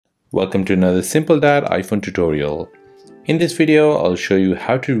Welcome to another Simple Dad iPhone tutorial. In this video, I'll show you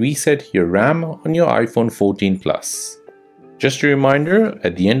how to reset your RAM on your iPhone 14 Plus. Just a reminder,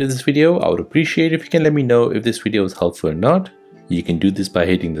 at the end of this video, I would appreciate if you can let me know if this video is helpful or not. You can do this by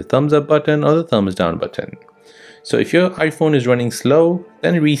hitting the thumbs up button or the thumbs down button. So if your iPhone is running slow,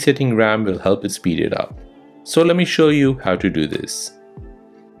 then resetting RAM will help it speed it up. So let me show you how to do this.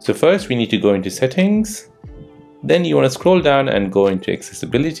 So first we need to go into settings. Then you want to scroll down and go into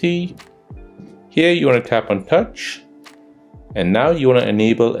accessibility. Here you want to tap on touch. And now you want to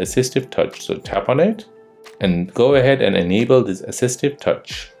enable assistive touch. So tap on it and go ahead and enable this assistive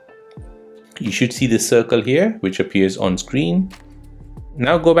touch. You should see this circle here, which appears on screen.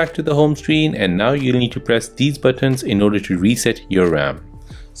 Now go back to the home screen and now you'll need to press these buttons in order to reset your RAM.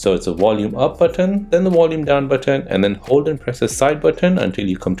 So it's a volume up button, then the volume down button, and then hold and press the side button until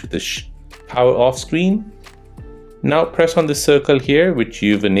you come to the power off screen. Now press on this circle here, which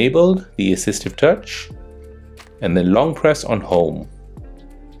you've enabled, the assistive touch, and then long press on home.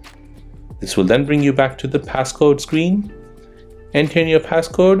 This will then bring you back to the passcode screen. Enter in your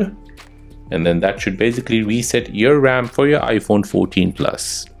passcode, and then that should basically reset your RAM for your iPhone 14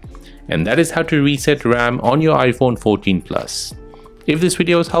 Plus. And that is how to reset RAM on your iPhone 14 Plus. If this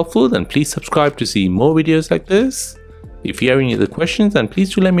video was helpful, then please subscribe to see more videos like this. If you have any other questions, then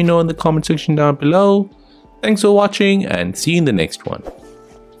please do let me know in the comment section down below. Thanks for watching and see you in the next one.